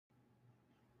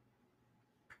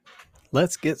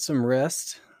Let's get some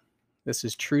rest. This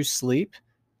is True Sleep,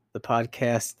 the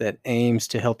podcast that aims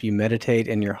to help you meditate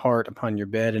in your heart upon your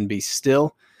bed and be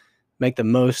still. Make the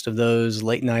most of those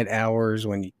late night hours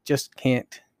when you just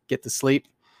can't get to sleep.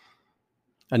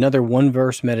 Another one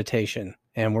verse meditation,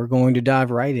 and we're going to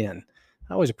dive right in.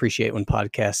 I always appreciate when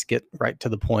podcasts get right to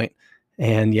the point,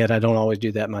 and yet I don't always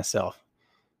do that myself.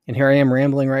 And here I am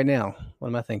rambling right now. What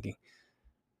am I thinking?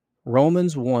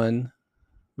 Romans 1,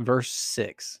 verse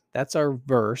 6. That's our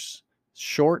verse.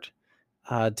 Short.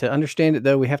 To understand it,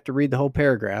 though, we have to read the whole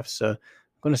paragraph. So I'm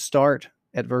going to start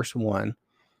at verse 1,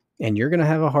 and you're going to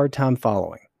have a hard time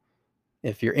following.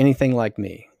 If you're anything like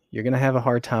me, you're going to have a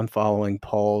hard time following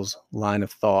Paul's line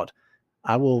of thought.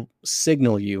 I will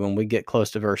signal you when we get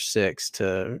close to verse 6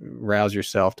 to rouse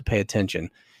yourself to pay attention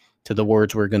to the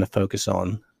words we're going to focus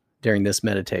on during this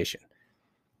meditation.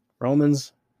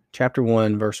 Romans chapter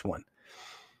 1, verse 1.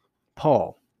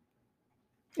 Paul,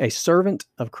 a servant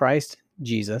of Christ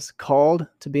Jesus, called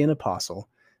to be an apostle,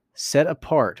 set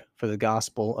apart for the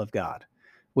gospel of God,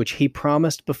 which he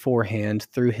promised beforehand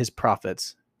through his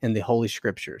prophets in the Holy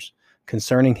Scriptures,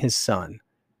 concerning his Son,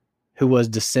 who was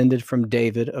descended from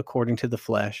David according to the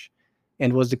flesh,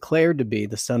 and was declared to be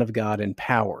the Son of God in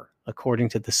power, according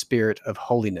to the Spirit of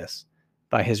holiness,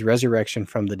 by his resurrection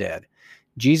from the dead,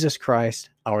 Jesus Christ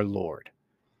our Lord,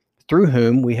 through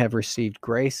whom we have received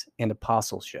grace and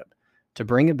apostleship, to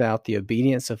bring about the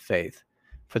obedience of faith,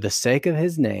 for the sake of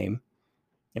his name,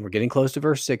 and we're getting close to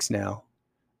verse 6 now,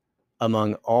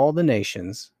 among all the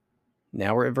nations,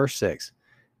 now we're at verse 6,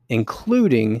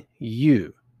 including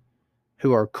you,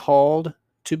 who are called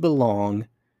to belong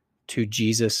to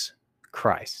Jesus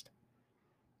Christ.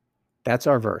 That's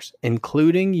our verse.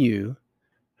 Including you,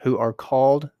 who are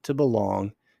called to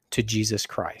belong to Jesus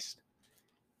Christ.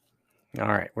 All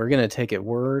right, we're going to take it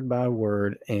word by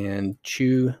word and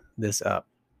chew this up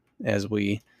as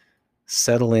we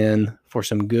settle in for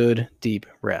some good, deep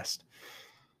rest.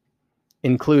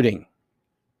 Including,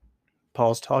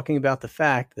 Paul's talking about the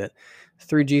fact that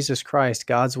through Jesus Christ,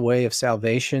 God's way of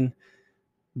salvation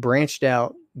branched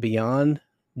out beyond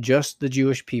just the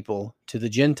Jewish people to the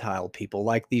Gentile people,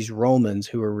 like these Romans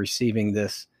who are receiving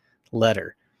this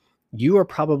letter. You are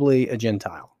probably a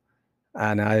Gentile.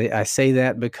 And I say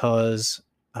that because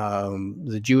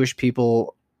the Jewish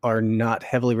people are not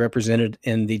heavily represented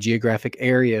in the geographic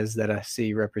areas that I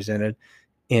see represented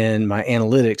in my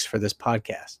analytics for this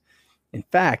podcast. In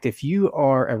fact, if you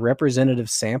are a representative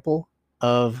sample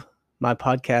of my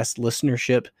podcast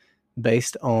listenership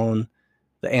based on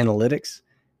the analytics,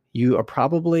 you are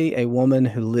probably a woman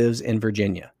who lives in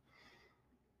Virginia.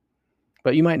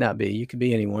 But you might not be. You could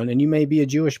be anyone, and you may be a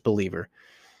Jewish believer.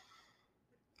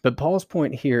 But Paul's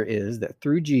point here is that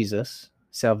through Jesus,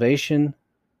 salvation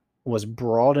was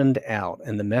broadened out,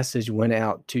 and the message went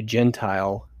out to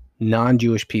Gentile,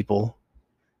 non-Jewish people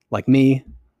like me,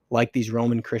 like these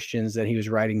Roman Christians that he was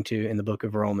writing to in the book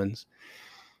of Romans.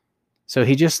 So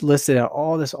he just listed out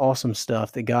all this awesome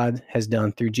stuff that God has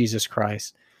done through Jesus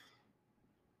Christ.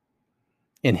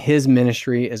 And his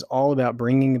ministry is all about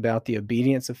bringing about the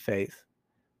obedience of faith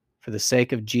for the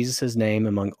sake of Jesus' name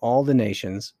among all the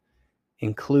nations,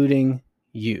 including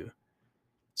you.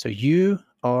 So you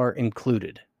are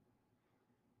included.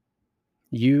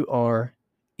 You are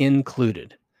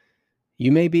included.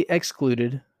 You may be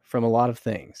excluded from a lot of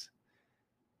things.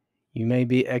 You may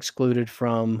be excluded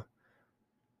from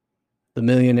the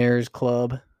Millionaires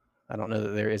Club. I don't know that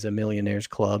there is a Millionaires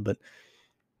Club, but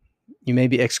you may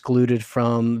be excluded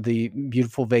from the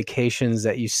beautiful vacations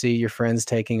that you see your friends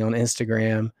taking on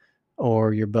Instagram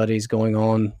or your buddies going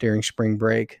on during spring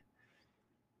break.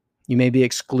 You may be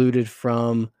excluded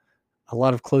from a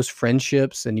lot of close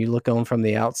friendships, and you look on from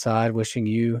the outside wishing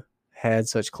you had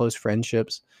such close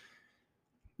friendships.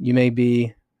 You may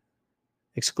be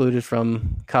excluded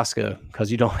from Costco because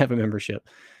you don't have a membership.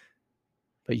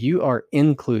 But you are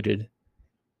included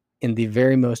in the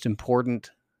very most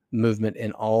important movement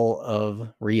in all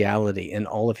of reality, in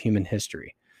all of human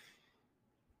history.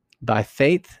 By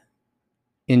faith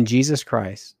in Jesus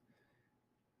Christ,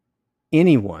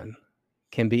 anyone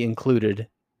can be included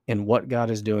in what God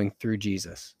is doing through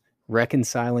Jesus,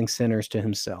 reconciling sinners to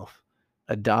himself,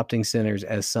 adopting sinners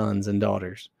as sons and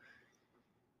daughters.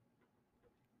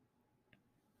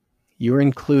 You're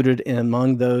included in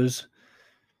among those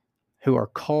who are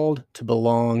called to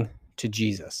belong to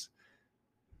Jesus.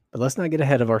 But let's not get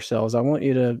ahead of ourselves. I want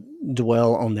you to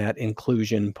dwell on that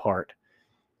inclusion part.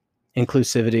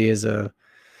 Inclusivity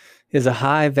is a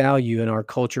high value in our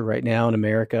culture right now in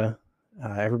America.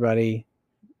 Everybody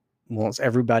wants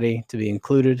everybody to be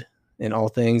included in all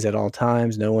things at all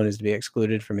times. No one is to be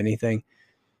excluded from anything.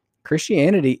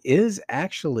 Christianity is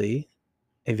actually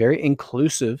a very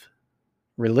inclusive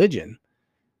religion.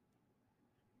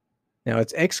 Now,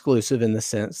 it's exclusive in the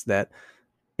sense that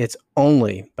it's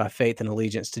only by faith and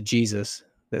allegiance to Jesus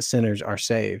that sinners are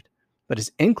saved, but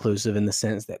it's inclusive in the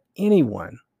sense that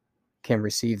anyone can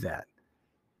receive that.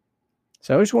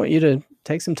 So I just want you to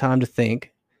take some time to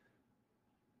think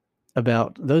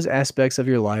about those aspects of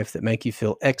your life that make you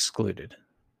feel excluded.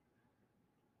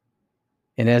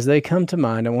 And as they come to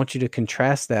mind, I want you to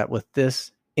contrast that with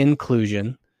this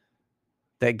inclusion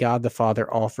that God the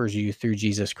Father offers you through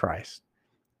Jesus Christ,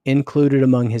 included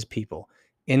among his people,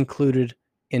 included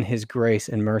in his grace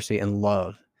and mercy and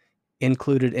love,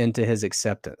 included into his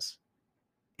acceptance,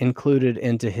 included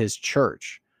into his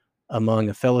church among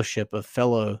a fellowship of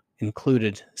fellow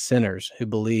included sinners who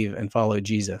believe and follow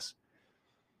Jesus.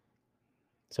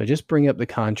 So just bring up the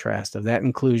contrast of that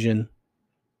inclusion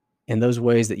in those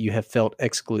ways that you have felt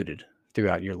excluded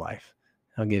throughout your life.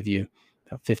 I'll give you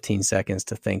about 15 seconds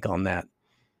to think on that.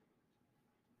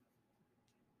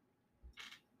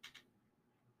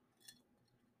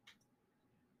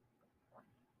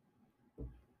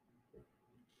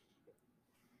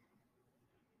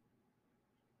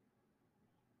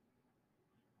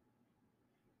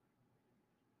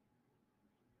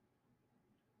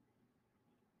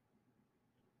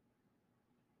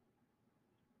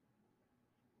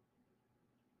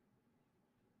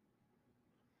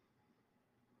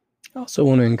 I also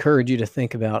want to encourage you to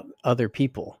think about other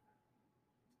people.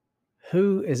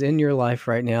 Who is in your life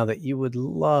right now that you would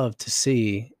love to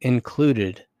see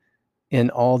included in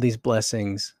all these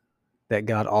blessings that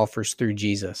God offers through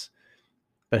Jesus,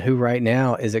 but who right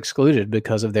now is excluded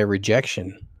because of their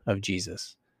rejection of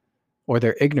Jesus or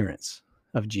their ignorance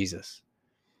of Jesus?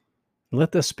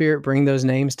 Let the Spirit bring those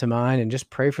names to mind and just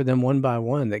pray for them one by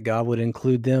one, that God would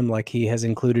include them like he has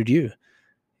included you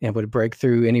and would break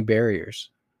through any barriers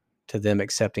to them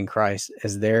accepting Christ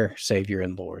as their Savior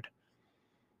and Lord.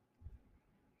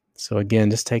 So again,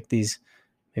 just take these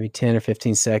maybe 10 or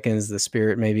 15 seconds. The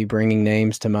Spirit may be bringing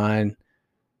names to mind.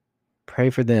 Pray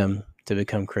for them to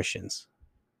become Christians,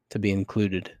 to be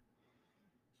included.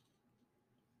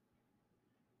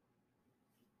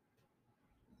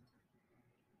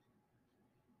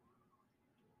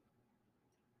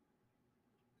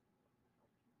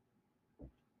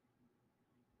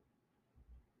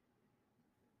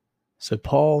 So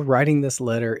Paul, writing this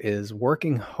letter, is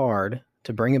working hard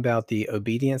to bring about the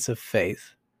obedience of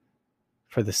faith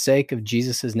for the sake of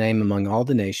Jesus' name among all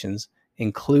the nations,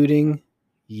 including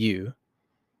you,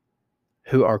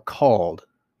 who are called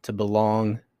to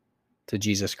belong to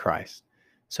Jesus Christ.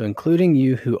 So including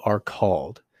you who are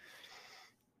called.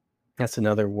 That's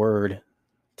another word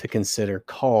to consider.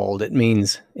 Called. It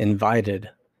means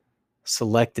invited,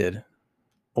 selected,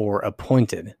 or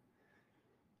appointed.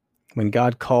 When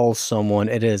God calls someone,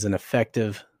 it is an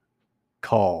effective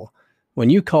call. When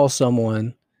you call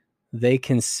someone, they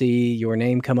can see your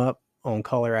name come up on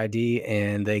caller ID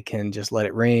and they can just let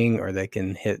it ring or they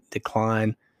can hit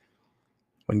decline.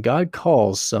 When God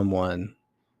calls someone,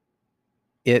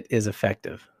 it is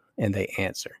effective and they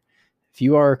answer. If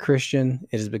you are a Christian,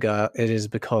 it is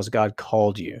because God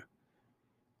called you.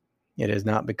 It is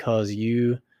not because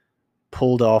you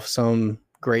pulled off some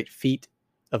great feat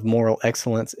of moral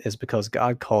excellence. It's because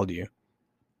God called you.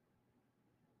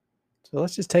 So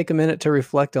let's just take a minute to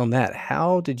reflect on that.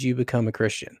 How did you become a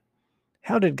Christian?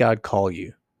 How did God call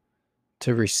you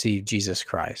to receive Jesus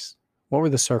Christ? What were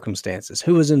the circumstances?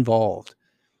 Who was involved?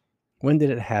 When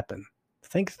did it happen?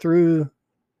 Think through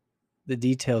the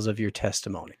details of your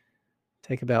testimony.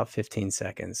 Take about 15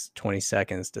 seconds, 20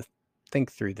 seconds to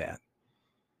think through that.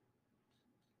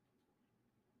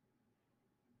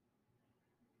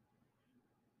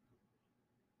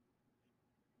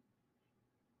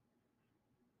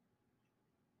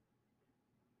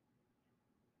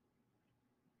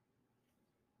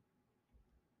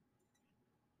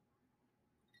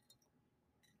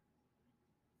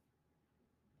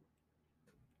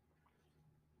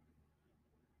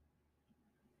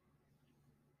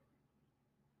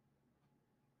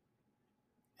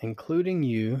 Including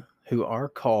you who are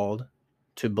called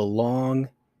to belong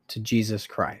to Jesus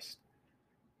Christ.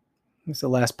 That's the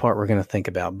last part we're going to think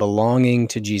about, belonging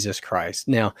to Jesus Christ.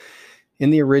 Now,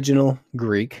 in the original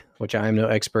Greek, which I am no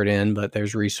expert in, but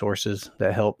there's resources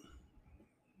that help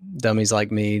dummies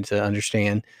like me to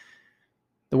understand,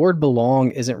 the word belong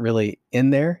isn't really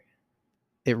in there.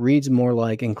 It reads more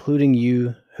like including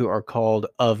you who are called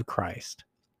of Christ,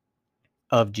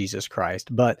 of Jesus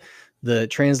Christ. But the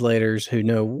translators who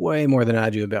know way more than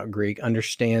I do about Greek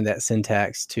understand that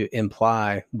syntax to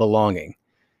imply belonging.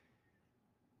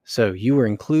 So you were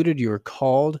included, you were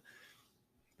called,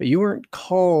 but you weren't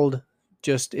called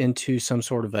just into some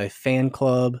sort of a fan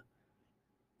club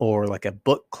or like a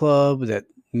book club that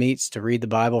meets to read the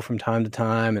Bible from time to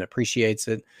time and appreciates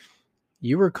it.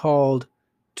 You were called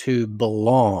to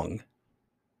belong.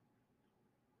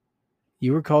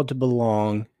 You were called to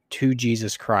belong to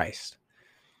Jesus Christ.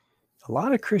 A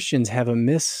lot of Christians have a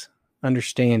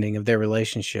misunderstanding of their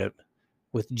relationship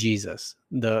with Jesus,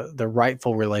 the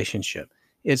rightful relationship.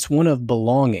 It's one of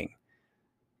belonging.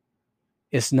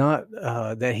 It's not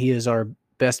that he is our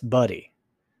best buddy.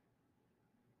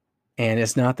 And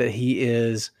it's not that he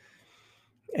is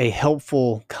a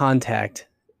helpful contact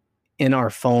in our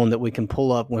phone that we can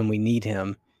pull up when we need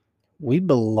him. We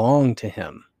belong to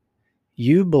him.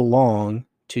 You belong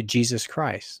to Jesus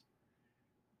Christ.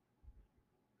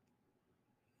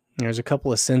 There's a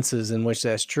couple of senses in which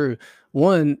that's true.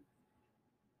 One,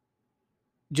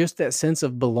 just that sense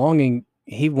of belonging.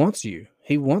 He wants you.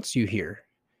 He wants you here.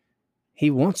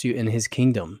 He wants you in his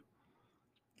kingdom.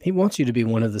 He wants you to be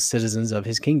one of the citizens of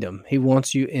his kingdom. He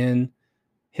wants you in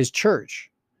his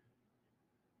church.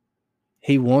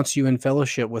 He wants you in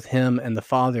fellowship with him and the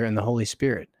Father and the Holy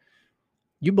Spirit.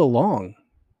 You belong.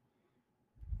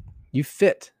 You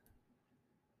fit.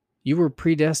 You were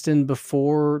predestined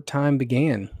before time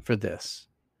began for this.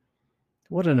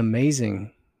 What an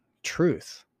amazing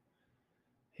truth.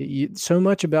 So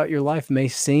much about your life may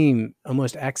seem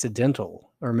almost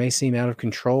accidental or may seem out of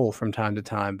control from time to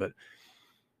time, but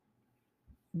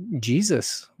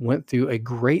Jesus went through a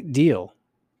great deal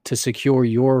to secure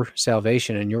your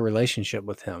salvation and your relationship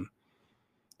with him.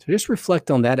 So just reflect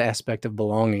on that aspect of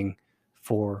belonging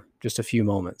for just a few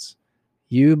moments.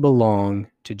 You belong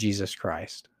to Jesus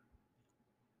Christ.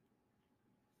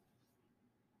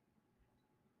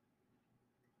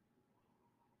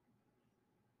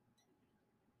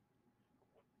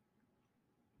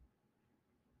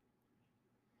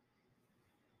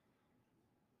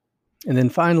 And then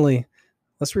finally,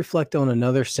 let's reflect on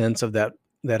another sense of that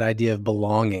idea of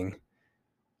belonging,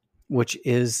 which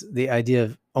is the idea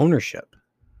of ownership.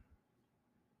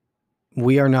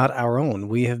 We are not our own.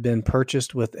 We have been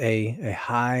purchased with a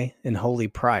high and holy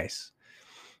price.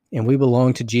 And we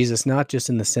belong to Jesus, not just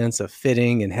in the sense of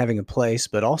fitting and having a place,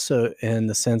 but also in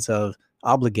the sense of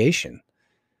obligation.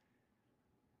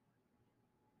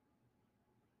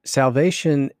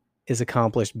 Salvation is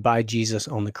accomplished by Jesus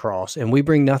on the cross, and we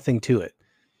bring nothing to it.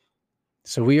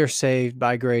 So we are saved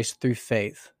by grace through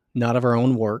faith, not of our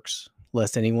own works,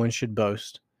 lest anyone should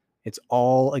boast. It's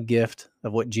all a gift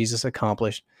of what Jesus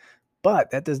accomplished,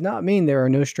 but that does not mean there are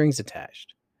no strings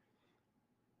attached.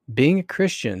 Being a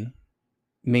Christian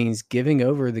means giving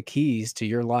over the keys to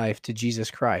your life to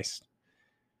Jesus Christ.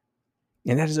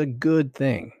 And that is a good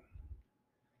thing.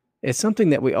 It's something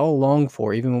that we all long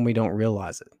for, even when we don't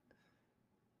realize it.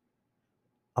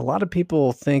 A lot of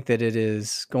people think that it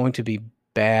is going to be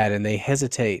bad and they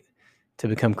hesitate to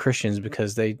become Christians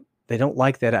because they don't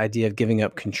like that idea of giving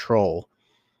up control.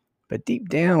 But deep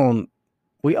down,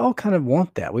 we all kind of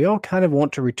want that. We all kind of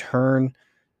want to return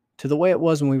to the way it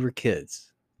was when we were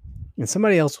kids. And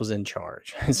somebody else was in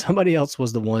charge. And somebody else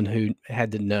was the one who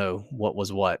had to know what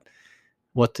was what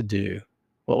to do,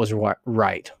 what was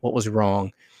right, what was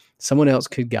wrong. Someone else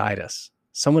could guide us.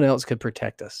 Someone else could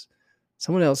protect us.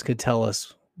 Someone else could tell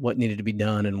us what needed to be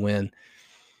done and when.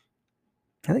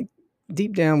 I think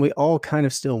deep down, we all kind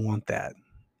of still want that.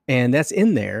 And that's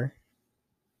in there.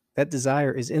 That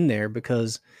desire is in there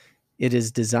because it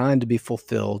is designed to be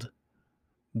fulfilled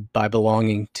by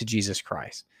belonging to Jesus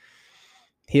Christ.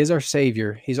 He is our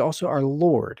Savior. He's also our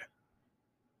Lord,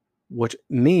 which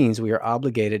means we are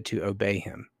obligated to obey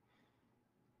him.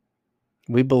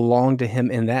 We belong to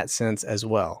him in that sense as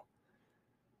well.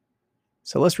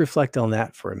 So let's reflect on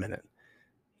that for a minute.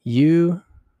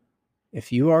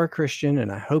 If you are a Christian,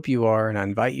 and I hope you are, and I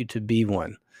invite you to be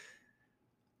one,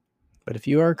 but if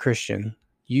you are a Christian,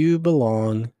 you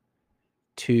belong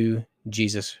to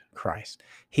Jesus Christ.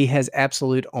 He has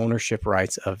absolute ownership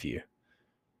rights of you.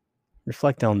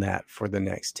 Reflect on that for the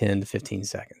next 10 to 15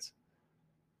 seconds.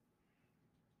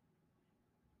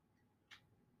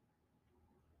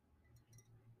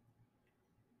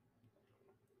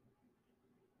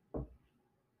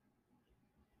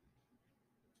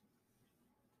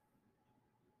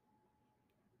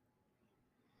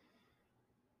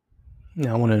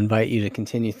 Now, I want to invite you to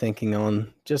continue thinking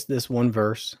on just this one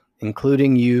verse,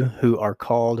 including you who are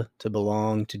called to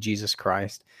belong to Jesus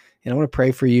Christ. And I want to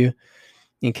pray for you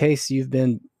in case you've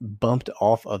been bumped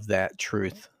off of that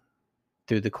truth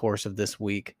through the course of this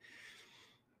week.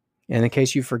 And in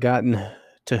case you've forgotten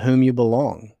to whom you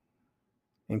belong,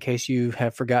 in case you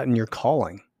have forgotten your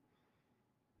calling.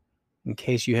 in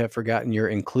case you have forgotten your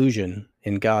inclusion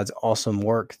in God's awesome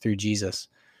work through Jesus.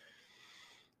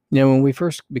 When we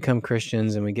first become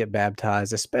Christians and we get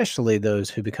baptized, especially those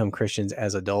who become Christians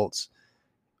as adults,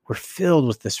 we're filled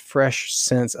with this fresh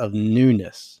sense of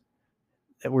newness,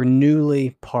 that we're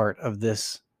newly part of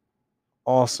this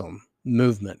awesome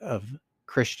movement of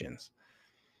Christians.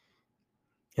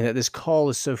 And that this call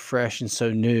is so fresh and so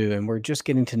new, and we're just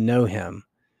getting to know him.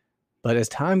 But as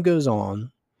time goes on,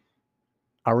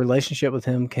 our relationship with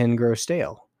him can grow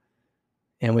stale,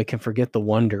 and we can forget the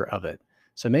wonder of it.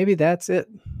 So maybe that's it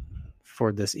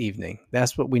for this evening.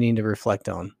 That's what we need to reflect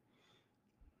on.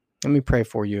 Let me pray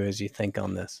for you as you think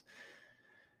on this.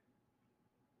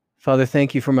 Father,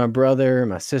 thank you for my brother,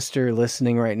 my sister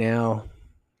listening right now.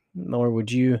 Lord,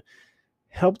 would you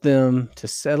help them to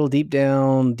settle deep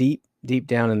down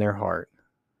in their heart,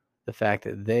 the fact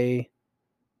that they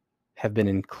have been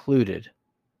included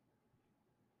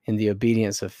in the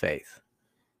obedience of faith,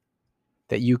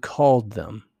 that you called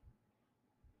them,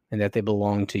 and that they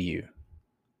belong to you.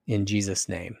 In Jesus'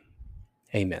 name,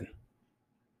 amen.